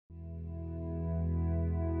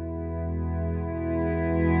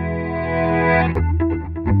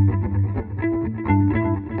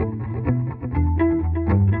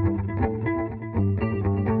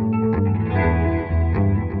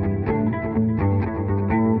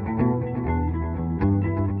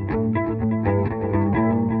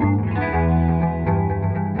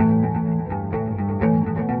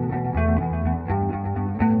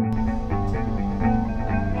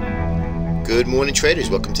Good morning, traders.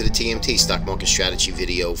 Welcome to the TMT stock market strategy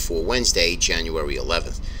video for Wednesday, January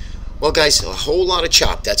 11th. Well, guys, a whole lot of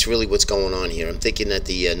chop. That's really what's going on here. I'm thinking that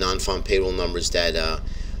the non-farm payroll numbers that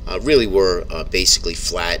really were basically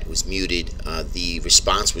flat, was muted. The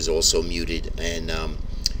response was also muted, and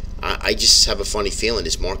I just have a funny feeling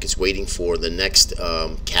this market's waiting for the next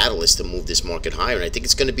catalyst to move this market higher, and I think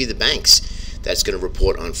it's going to be the banks that's going to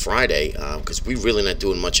report on Friday, because we're really not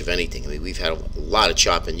doing much of anything. I mean, we've had a lot of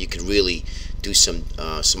chop, and you could really do some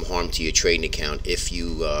harm to your trading account if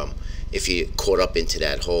you caught up into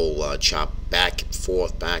that whole chop back and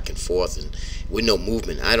forth, and with no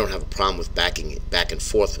movement. I don't have a problem with back and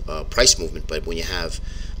forth price movement, but when you have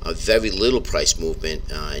very little price movement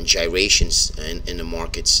and gyrations in the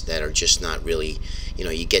markets that are just not really,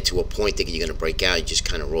 you get to a point thinking you're going to break out, you just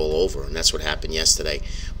kind of roll over, and that's what happened yesterday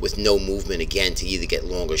with no movement again to either get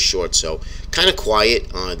long or short. So kind of quiet.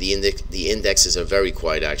 The indexes are very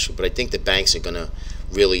quiet actually, but I think the banks are going to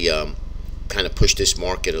really kind of push this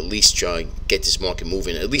market, at least try and get this market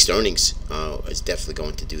moving. At least earnings is definitely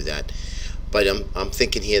going to do that. But I'm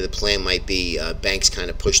thinking here the plan might be banks kind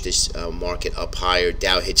of push this market up higher.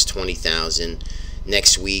 Dow hits 20,000.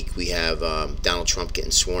 Next week we have Donald Trump getting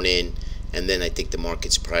sworn in, and then I think the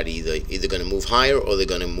market's probably either going to move higher or they're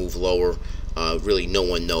going to move lower. Really, no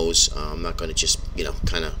one knows. I'm not going to just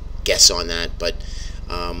kind of guess on that. But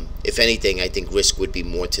if anything, I think risk would be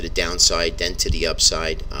more to the downside than to the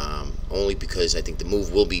upside, only because I think the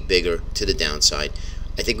move will be bigger to the downside.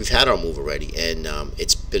 I think we've had our move already, and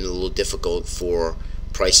it's been a little difficult for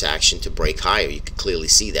price action to break higher. You can clearly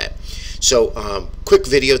see that. So quick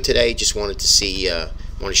video today. Just wanted to see,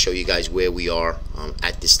 want to show you guys where we are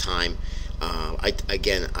at this time.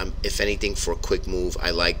 If anything, for a quick move,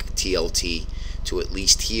 I like TLT to at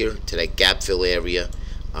least here to that gap fill area,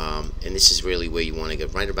 and this is really where you want to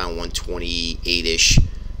get, right around 128-ish.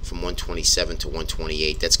 From 127 to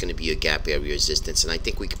 128, that's going to be a gap area resistance, and I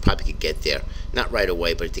think we probably could get there, not right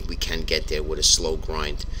away, but I think we can get there with a slow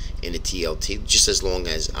grind in the TLT, just as long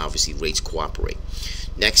as obviously rates cooperate.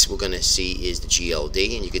 Next we're going to see is the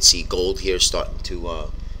GLD, and you can see gold here starting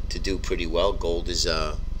to do pretty well. Gold is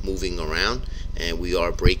moving around, and we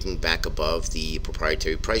are breaking back above the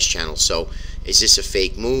proprietary price channel. So is this a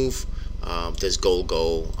fake move? Does gold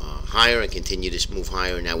go higher and continue to move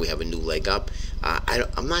higher? Now we have a new leg up.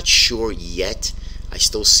 I'm not sure yet. I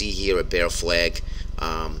still see here a bear flag,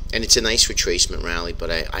 and it's a nice retracement rally, but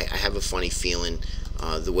I have a funny feeling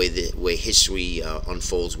the way history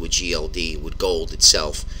unfolds with GLD, with gold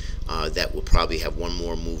itself, that we'll probably have one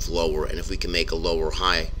more move lower, and if we can make a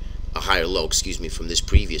higher low, excuse me, from this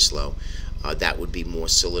previous low, that would be more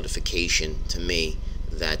solidification to me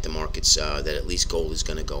that the markets, that at least gold is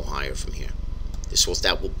going to go higher from here.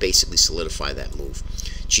 That will basically solidify that move.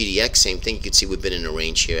 GDX, same thing. You can see we've been in a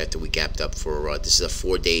range here after we gapped up for, this is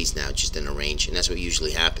 4 days now, just in a range, and that's what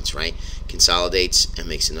usually happens, right? Consolidates and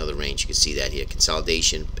makes another range. You can see that here,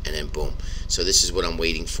 consolidation, and then boom. So this is what I'm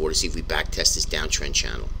waiting for, to see if we back test this downtrend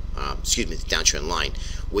channel, the downtrend line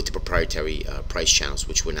with the proprietary price channels,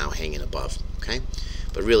 which we're now hanging above, okay?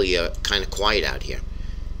 But really kind of quiet out here.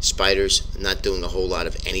 Spiders not doing a whole lot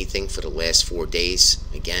of anything for the last 4 days.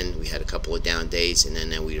 Again, we had a couple of down days, and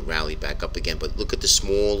then we rallied back up again. But look at the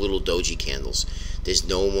small little doji candles. There's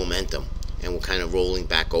no momentum, and we're kind of rolling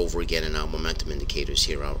back over again in our momentum indicators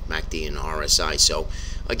here, our MACD and RSI. So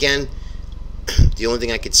again, the only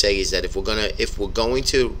thing I could say is that if we're going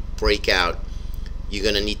to break out, you're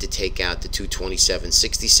going to need to take out the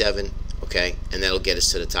 227.67, okay, and that'll get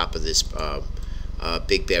us to the top of this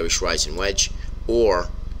big bearish rising wedge, or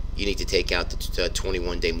you need to take out the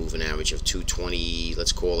 21-day moving average of 220,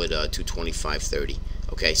 let's call it 225.30.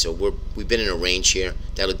 Okay, so we've been in a range here.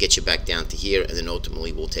 That'll get you back down to here, and then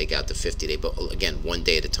ultimately we'll take out the 50-day. But again, 1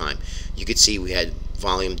 day at a time. You could see we had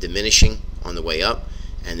volume diminishing on the way up,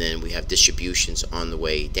 and then we have distributions on the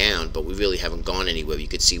way down, but we really haven't gone anywhere. You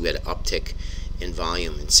could see we had an uptick in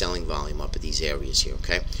volume and selling volume up at these areas here,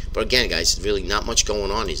 okay? But again, guys, really not much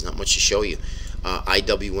going on. There's not much to show you.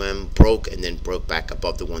 IWM broke and then broke back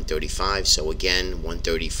above the 135. So again,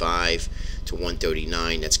 135 to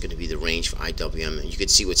 139. That's going to be the range for IWM. And you can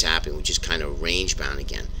see what's happening, which is kind of range bound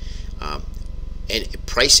again. And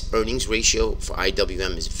price earnings ratio for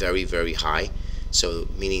IWM is very, very high. So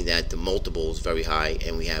meaning that the multiple is very high,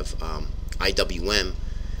 and we have IWM,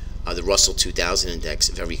 the Russell 2000 index,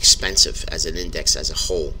 very expensive as an index as a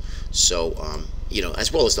whole. So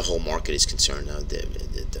as well as the whole market is concerned,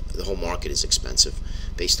 the whole market is expensive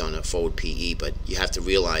based on a forward PE. But you have to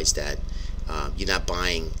realize that you're not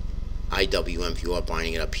buying IWM. If you are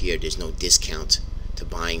buying it up here, there's no discount to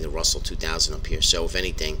buying the Russell 2000 up here. So if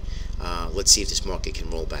anything, Let's see if this market can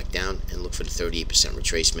roll back down and look for the 38%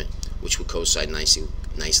 retracement, which would coincide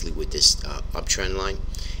nicely with this uptrend line.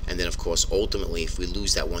 And then, of course, ultimately, if we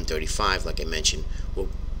lose that 135, like I mentioned, we'll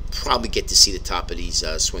probably get to see the top of these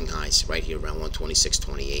swing highs right here around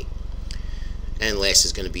 126.28. And last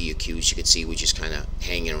is going to be your Qs. You can see we're just kind of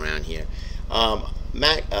hanging around here.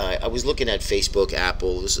 Matt, I was looking at Facebook,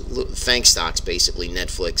 Apple, FANG stocks, basically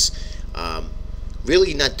Netflix.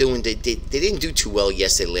 Really not doing. They didn't do too well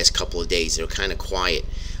yesterday. The last couple of days, they were kind of quiet.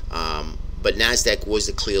 But Nasdaq was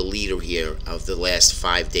the clear leader here of the last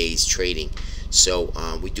 5 days trading. So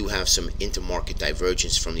we do have some intermarket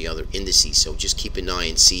divergence from the other indices. So just keep an eye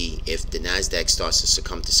and see if the Nasdaq starts to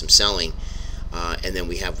succumb to some selling. And then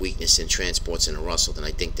we have weakness in transports and a Russell, then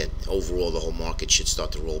I think that overall the whole market should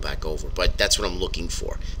start to roll back over. But that's what I'm looking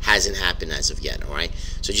for. Hasn't happened as of yet, all right?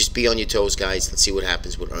 So just be on your toes, guys. Let's see what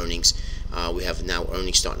happens with earnings. We have now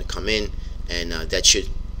earnings starting to come in, and that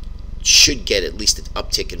should get at least an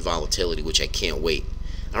uptick in volatility, which I can't wait.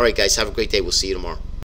 All right, guys, have a great day. We'll see you tomorrow.